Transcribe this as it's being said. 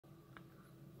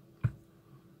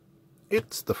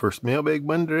It's the first Mailbag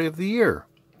Monday of the year.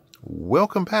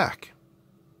 Welcome back.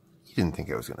 You didn't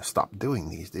think I was going to stop doing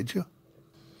these, did you?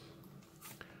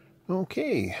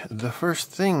 Okay, the first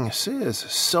thing says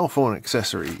cell phone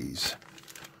accessories.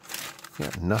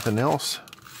 Yeah, nothing else.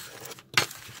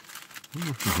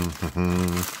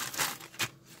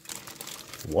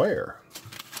 Wire.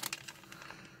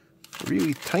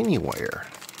 Really tiny wire.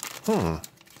 Oh,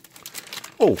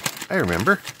 I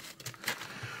remember.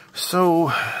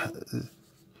 So,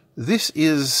 this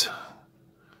is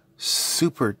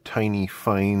super tiny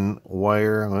fine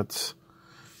wire. Let's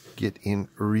get in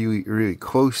really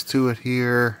close to it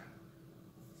here.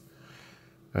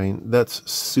 I mean, that's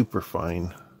super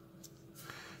fine.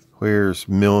 Where's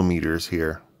millimeters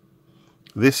here?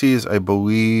 This is, I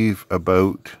believe,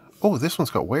 about... Oh, this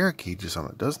one's got wire gauges on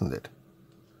it, doesn't it?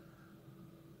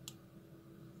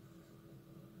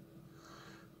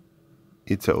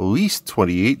 It's at least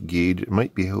 28 gauge. It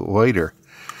might be lighter.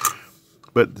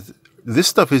 But this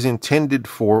stuff is intended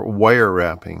for wire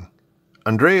wrapping.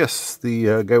 Andreas,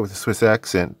 the guy with the Swiss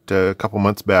accent, a couple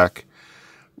months back,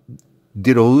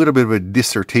 did a little bit of a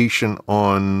dissertation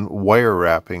on wire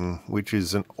wrapping, which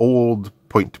is an old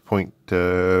point-to-point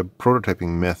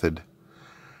prototyping method.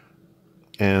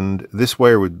 And this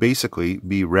wire would basically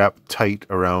be wrapped tight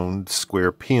around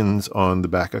square pins on the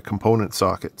back of component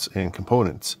sockets and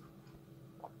components.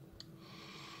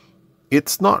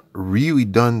 It's not really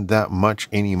done that much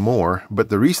anymore, but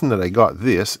the reason that I got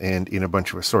this, and in a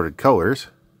bunch of assorted colors,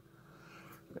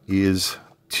 is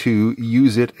to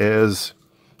use it as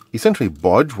essentially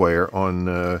bodge wire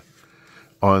on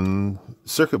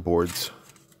circuit boards.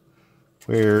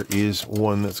 Where is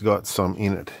one that's got some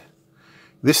in it?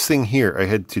 This thing here I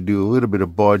had to do a little bit of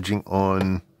bodging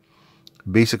on,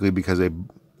 basically because I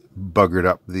buggered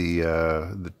up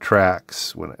the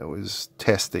tracks when I was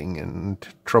testing and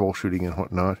troubleshooting and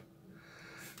whatnot.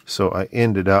 So I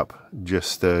ended up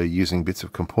just using bits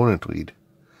of component lead.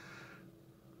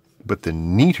 But the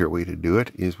neater way to do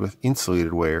it is with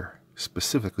insulated wire,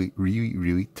 specifically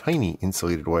really tiny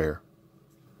insulated wire.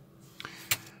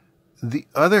 The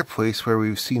other place where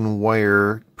we've seen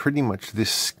wire pretty much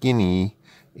this skinny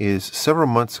is several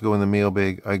months ago in the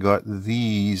mailbag. I got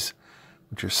these,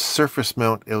 which are surface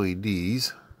mount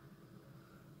LEDs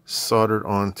soldered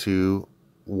onto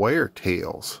wire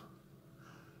tails,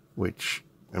 which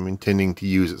I'm intending to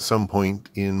use at some point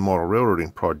in model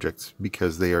railroading projects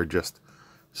because they are just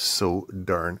so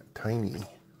darn tiny.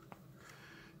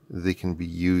 They can be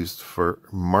used for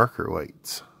marker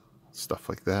lights, stuff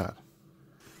like that.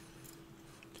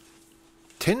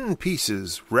 10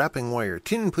 pieces wrapping wire,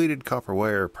 tin-plated copper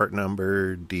wire, part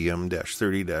number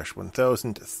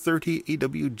DM-30-1000, 30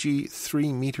 AWG,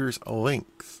 3 meters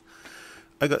length.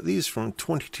 I got these from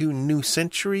 22 New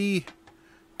Century.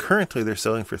 Currently they're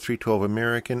selling for $3.12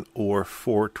 American or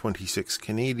 $4.26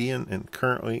 Canadian, and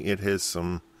currently it has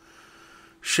some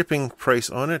shipping price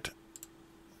on it,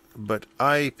 but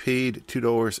I paid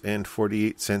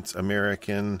 $2.48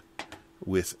 American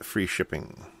with free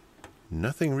shipping.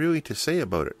 Nothing really to say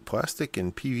about it. Plastic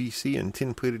and PVC and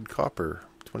tin-plated copper.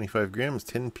 25 grams,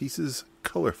 10 pieces,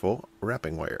 colorful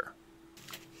wrapping wire.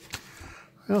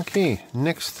 Okay,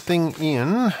 next thing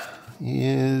in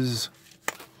is...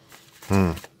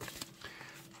 Do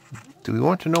we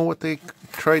want to know what they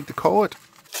tried to call it?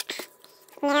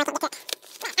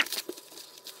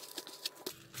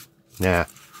 Nah,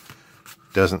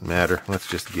 doesn't matter. Let's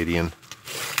just get in.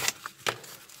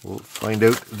 We'll find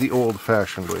out the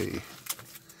old-fashioned way.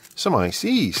 Some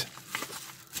ICs.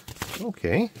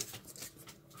 Okay.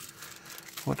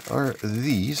 What are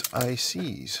these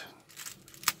ICs?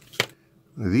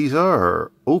 These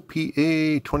are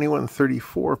OPA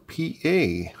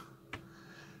 2134PA,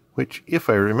 which, if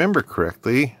I remember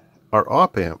correctly, are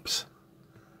op amps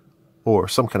or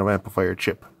some kind of amplifier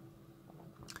chip.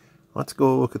 Let's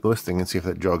go look at the listing and see if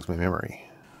that jogs my memory.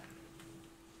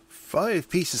 5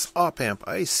 pieces op amp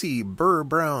IC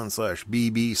BURR-BROWN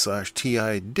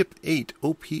 /BB/TI DIP 8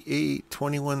 OPA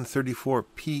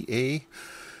 2134PA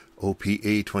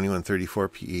OPA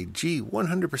 2134PAG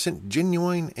 100%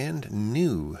 genuine and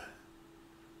new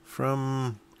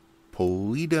from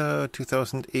Polida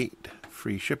 2008.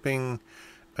 Free shipping.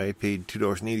 I paid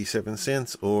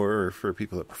 $2.87, or for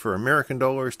people that prefer American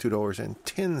dollars,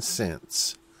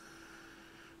 $2.10.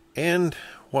 And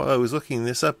while I was looking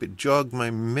this up, it jogged my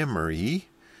memory.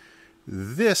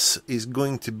 This is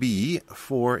going to be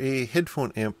for a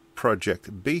headphone amp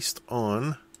project based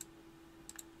on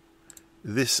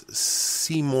this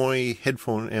Simoy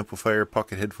headphone amplifier,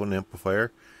 pocket headphone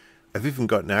amplifier. I've even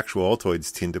got an actual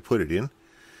Altoids tin to put it in.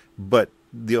 But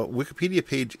the Wikipedia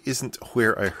page isn't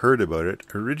where I heard about it.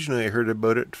 Originally, I heard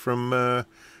about it from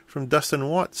Dustin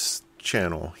Watt's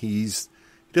channel. He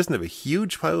doesn't have a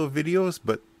huge pile of videos,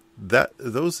 but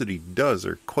those that he does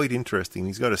are quite interesting.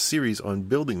 He's got a series on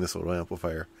building this little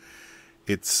amplifier.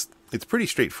 It's pretty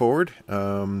straightforward.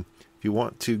 If you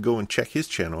want to go and check his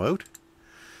channel out.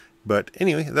 But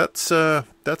anyway, that's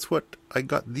what I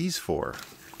got these for.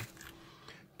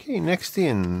 Okay, next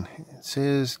in it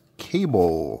says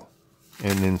cable,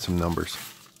 and then some numbers.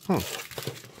 We've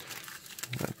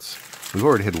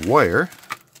already had wire.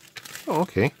 Oh,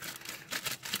 okay.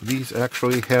 These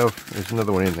actually have. There's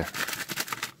another one in there.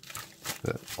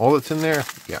 All that's in there?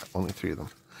 Yeah, only 3 of them.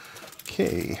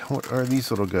 Okay, what are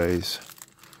these little guys?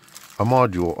 A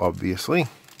module, obviously,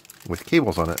 with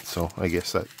cables on it. So I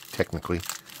guess that technically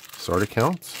sort of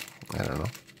counts. I don't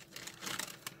know.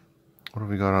 What have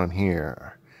we got on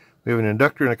here? We have an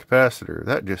inductor and a capacitor.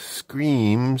 That just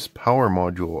screams power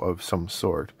module of some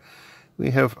sort.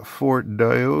 We have 4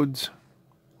 diodes.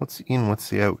 What's the in, what's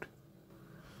the out?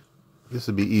 This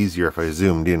would be easier if I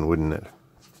zoomed in, wouldn't it?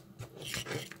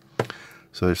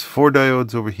 So there's 4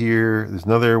 diodes over here. There's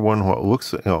another one, what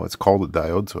looks like, oh, it's called a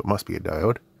diode, so it must be a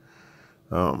diode.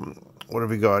 What have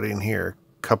we got in here?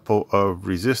 A couple of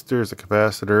resistors, a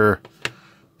capacitor,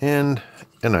 and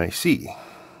an IC.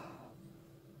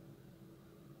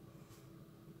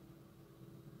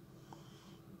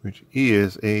 Which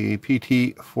is a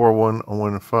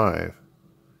PT4115.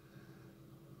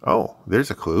 Oh,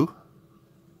 there's a clue.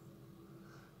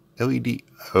 LED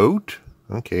out.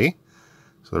 Okay.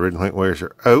 So the red and white wires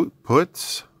are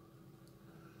outputs.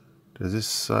 Does this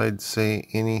side say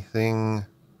anything?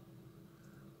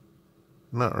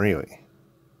 Not really.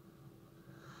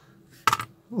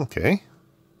 Okay.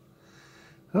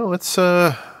 Well, let's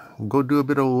go do a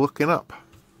bit of looking up.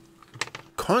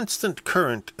 Constant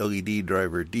current LED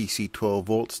driver, DC 12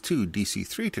 volts to DC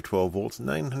 3 to 12 volts,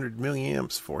 900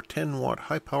 milliamps for 10 watt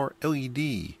high power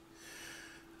LED.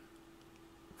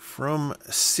 From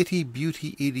City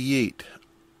Beauty 88.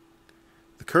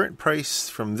 The current price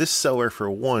from this seller for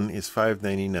one is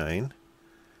 $5.99.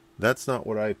 That's not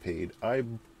what I paid. I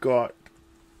got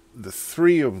the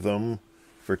 3 of them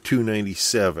for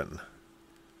 $2.97.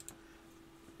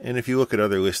 And if you look at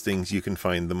other listings, you can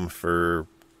find them for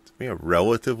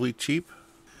relatively cheap.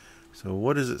 So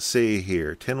what does it say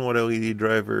here? 10 watt LED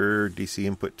driver, DC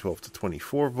input 12 to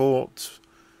 24 volts,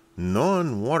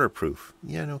 non-waterproof.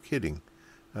 Yeah, no kidding.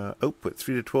 Output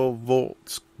 3 to 12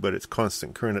 volts, but it's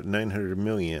constant current at 900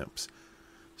 milliamps.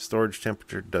 Storage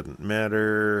temperature doesn't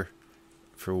matter.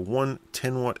 For one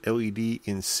 10 watt LED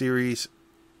in series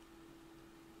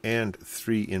and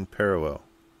 3 in parallel.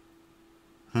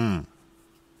 Don't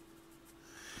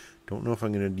know if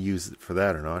I'm going to use it for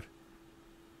that or not.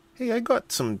 Hey, I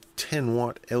got some 10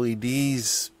 watt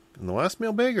LEDs in the last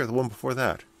mailbag or the one before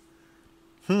that?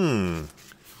 Alright,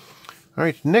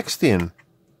 next in,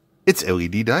 it's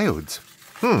LED diodes.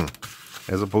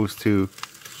 As opposed to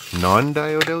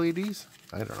non-diode LEDs?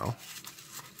 I don't know.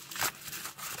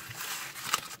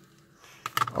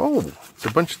 Oh, it's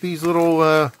a bunch of these little,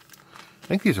 I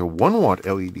think these are 1 watt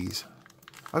LEDs.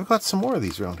 I've got some more of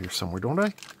these around here somewhere, don't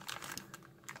I?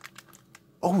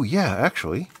 Oh yeah,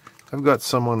 actually, I've got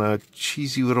some on a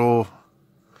cheesy little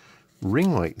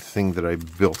ring light thing that I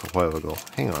built a while ago.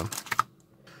 Hang on.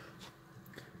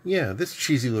 Yeah, this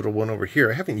cheesy little one over here,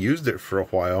 I haven't used it for a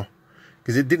while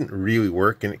because it didn't really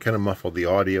work and it kind of muffled the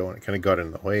audio and it kind of got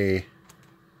in the way.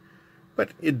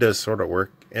 But it does sort of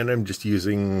work, and I'm just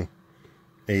using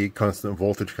a constant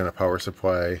voltage kind of power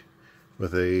supply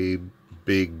with a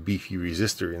big beefy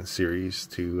resistor in series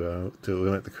to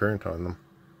limit the current on them.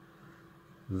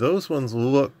 Those ones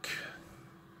look,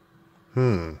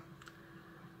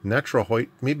 natural white,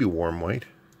 maybe warm white.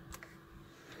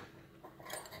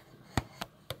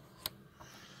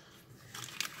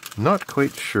 Not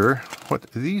quite sure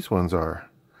what these ones are,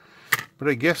 but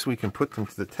I guess we can put them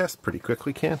to the test pretty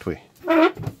quickly, can't we?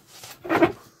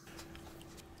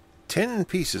 10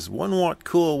 pieces, 1 watt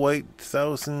cool white,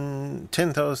 10,000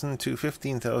 to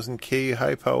 15,000 K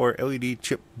high power LED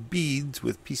chip beads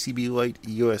with PCB Light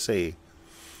USA.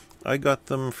 I got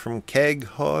them from Cag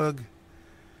Hog.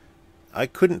 I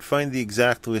couldn't find the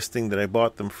exact listing that I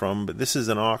bought them from, but this is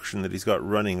an auction that he's got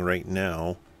running right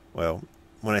now. Well,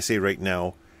 when I say right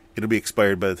now, it'll be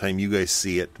expired by the time you guys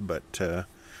see it, but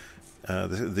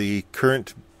the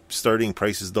current starting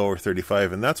price is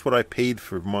 $1.35, and that's what I paid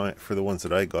for the ones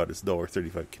that I got, is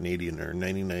 $1.35 Canadian or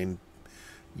 99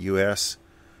 US.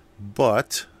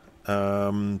 But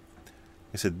I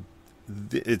said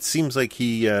it seems like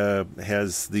he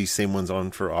has these same ones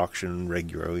on for auction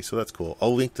regularly, so that's cool.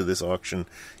 I'll link to this auction,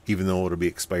 even though it'll be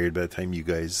expired by the time you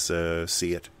guys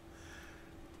see it.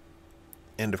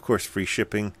 And of course, free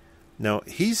shipping. Now,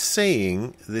 he's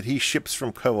saying that he ships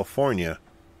from California,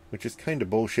 which is kind of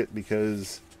bullshit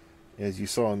because, as you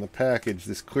saw in the package,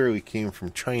 this clearly came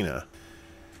from China.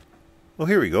 Well,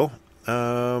 here we go.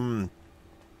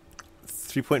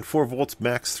 3.4 volts,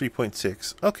 max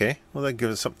 3.6. Okay, well that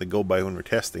gives us something to go by when we're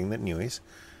testing that. Anyways,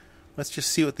 let's just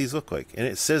see what these look like. And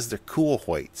it says they're cool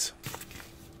whites.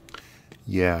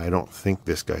 Yeah, I don't think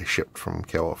this guy shipped from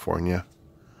California.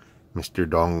 Mr.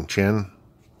 Dong Chen.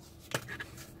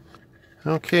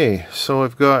 Okay, so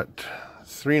I've got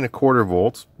 3.25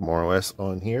 volts, more or less,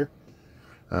 on here.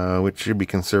 Which should be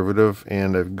conservative.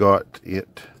 And I've got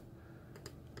it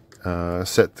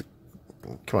set to,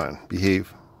 come on,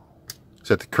 behave.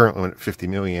 Set the current limit at 50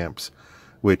 milliamps,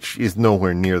 which is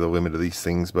nowhere near the limit of these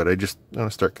things, but I just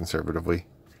want to start conservatively.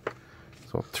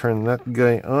 So I'll turn that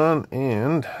guy on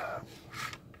and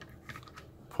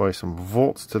apply some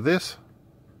volts to this.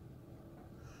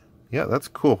 Yeah, that's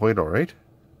cool white, alright.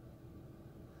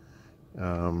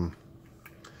 I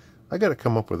got to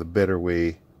come up with a better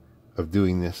way of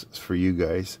doing this for you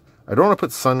guys. I don't want to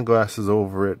put sunglasses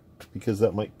over it because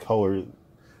that might color it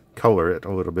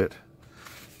a little bit.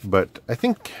 But I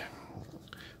think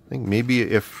maybe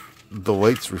if the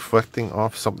light's reflecting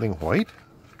off something white.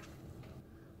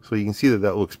 So you can see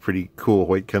that looks pretty cool,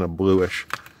 white, kind of bluish.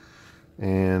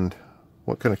 And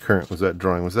what kind of current was that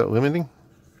drawing? Was that limiting?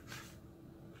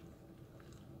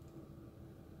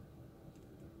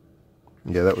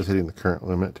 Yeah, that was hitting the current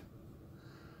limit.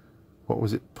 What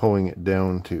was it pulling it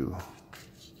down to?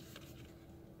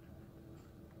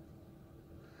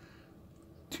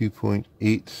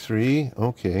 2.83.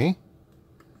 Okay.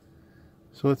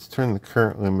 So let's turn the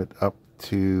current limit up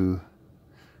to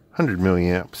 100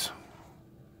 milliamps.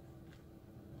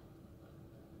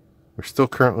 We're still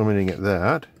current limiting at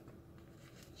that.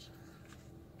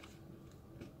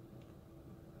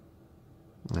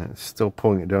 And it's still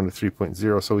pulling it down to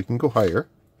 3.0, so we can go higher.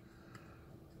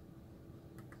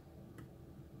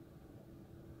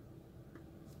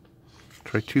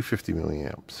 Try 250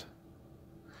 milliamps.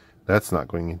 That's not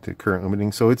going into current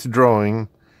limiting, so it's drawing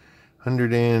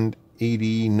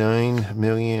 189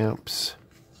 milliamps,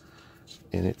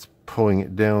 and it's pulling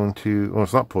it down to, oh,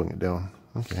 it's not pulling it down.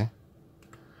 Okay.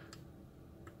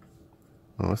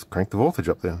 Well, let's crank the voltage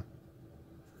up then.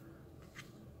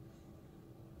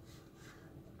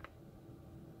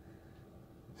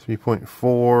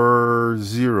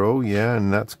 .40, yeah,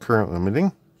 and that's current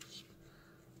limiting.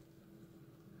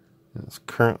 It's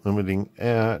current limiting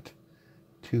at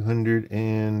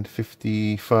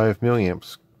 255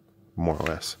 milliamps, more or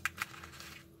less.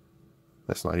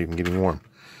 That's not even getting warm.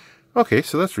 Okay,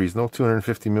 so that's reasonable.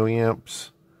 250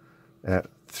 milliamps at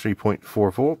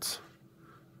 3.4 volts.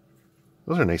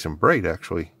 Those are nice and bright,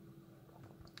 actually.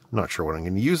 Not sure what I'm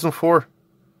going to use them for.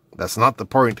 That's not the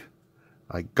point.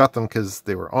 I got them because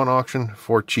they were on auction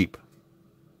for cheap.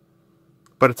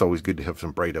 But it's always good to have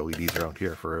some bright LEDs around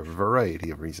here for a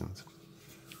variety of reasons.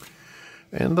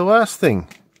 And the last thing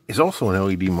is also an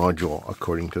LED module,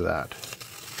 according to that.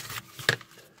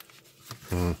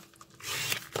 I'm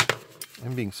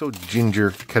being so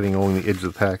ginger cutting along the edge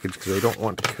of the package because I don't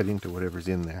want to cut into whatever's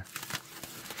in there.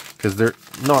 Because they're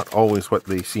not always what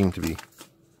they seem to be.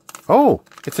 Oh,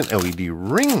 it's an LED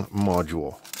ring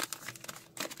module.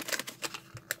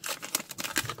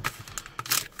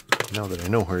 Now that I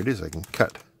know where it is, I can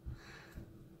cut.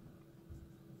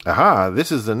 Aha,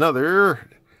 this is another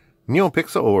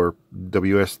NeoPixel or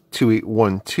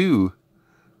WS2812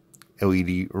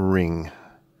 LED ring.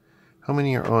 How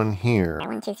many are on here?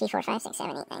 1, 2, 3, 4, 5, 6,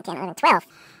 7, 8, 9, 10, 11, 12.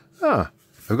 Ah,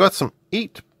 I've got some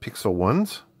 8 pixel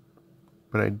ones,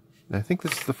 but I think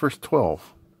this is the first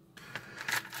 12.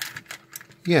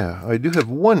 Yeah, I do have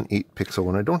one 8 pixel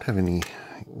one. I don't have a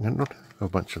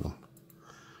bunch of them.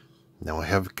 Now I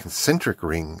have concentric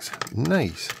rings.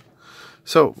 Nice.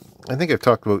 So, I think I've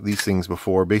talked about these things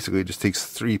before. Basically, it just takes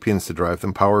 3 pins to drive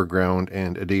them, power, ground,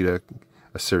 and a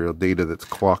serial data that's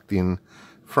clocked in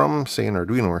from, say, an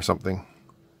Arduino or something.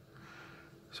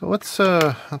 So let's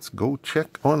go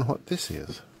check on what this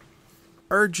is.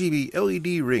 RGB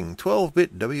LED ring,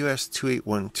 12-bit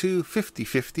WS2812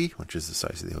 5050, which is the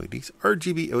size of the LEDs.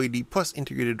 RGB LED plus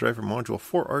integrated driver module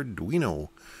for Arduino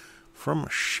from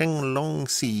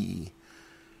Shenglongxi.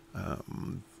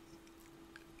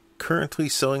 Currently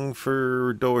selling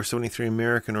for $1.73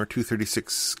 American or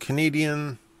 $2.36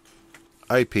 Canadian.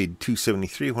 I paid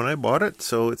 $2.73 when I bought it,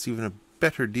 so it's even a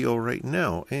better deal right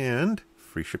now. And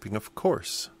free shipping, of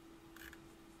course.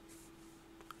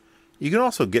 You can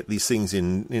also get these things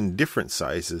in different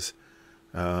sizes.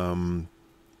 You can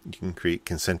create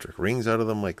concentric rings out of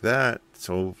them like that.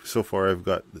 So far I've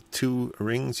got the 2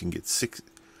 rings. You can get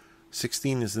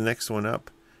 16 is the next one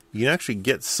up. You can actually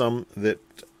get some that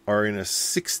are in a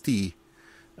 60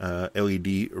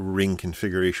 LED ring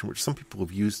configuration, which some people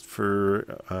have used for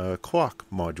a clock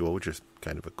module, which is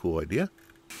kind of a cool idea.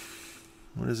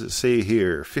 What does it say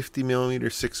here? 50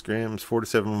 millimeters, 6 grams, 4 to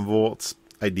 7 volts,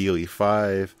 ideally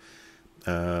 5.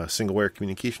 Single wire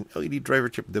communication, LED driver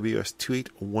chip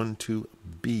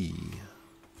WS2812B.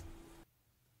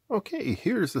 Okay,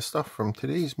 here's the stuff from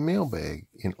today's mailbag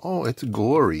in all its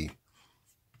glory.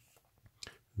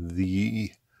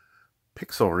 The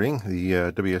Pixel ring, the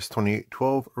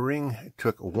WS2812 ring,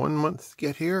 took 1 month to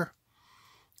get here.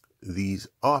 These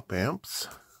op amps,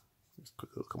 let's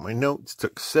quick look at my notes,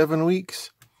 took 7 weeks.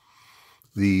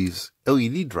 These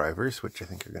LED drivers, which I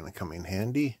think are going to come in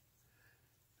handy.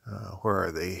 Where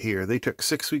are they here? They took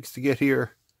 6 weeks to get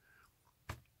here.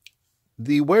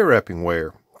 The wire wrapping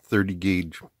wire, 30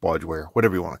 gauge bodge wire,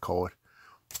 whatever you want to call it,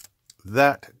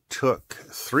 that took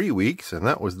 3 weeks, and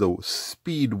that was the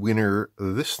speed winner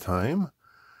this time.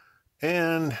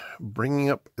 And bringing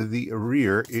up the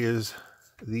rear is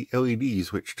the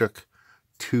LEDs, which took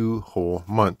 2 whole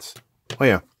months. Oh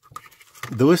yeah,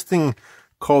 the listing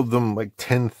called them like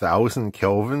 10,000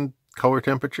 Kelvin color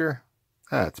temperature.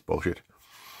 That's bullshit.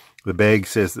 The bag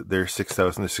says that they're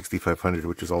 6,000 to 6,500,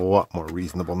 which is a lot more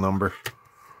reasonable number.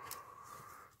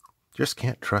 Just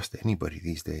can't trust anybody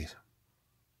these days.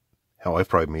 Hell, I've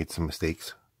probably made some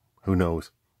mistakes. Who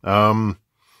knows?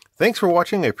 Thanks for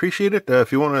watching. I appreciate it.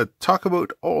 If you want to talk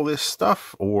about all this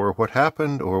stuff or what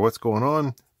happened or what's going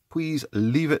on, please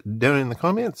leave it down in the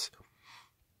comments.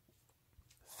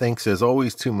 Thanks as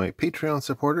always to my Patreon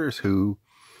supporters who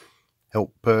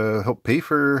help pay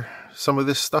for some of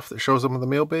this stuff that shows up in the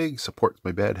mailbag, supports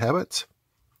my bad habits.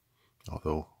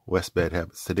 Although less bad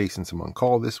habits today since I'm on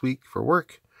call this week for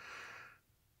work.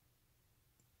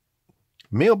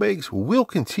 Mailbags will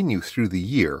continue through the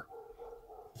year.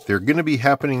 They're going to be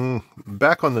happening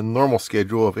back on the normal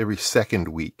schedule of every second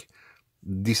week.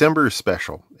 December is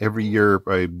special. Every year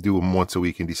I do them once a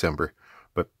week in December.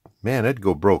 But man, I'd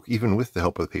go broke, even with the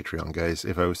help of the Patreon guys,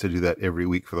 if I was to do that every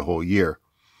week for the whole year.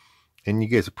 And you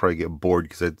guys would probably get bored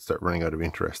because I'd start running out of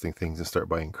interesting things and start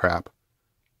buying crap.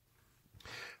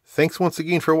 Thanks once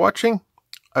again for watching.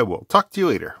 I will talk to you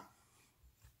later.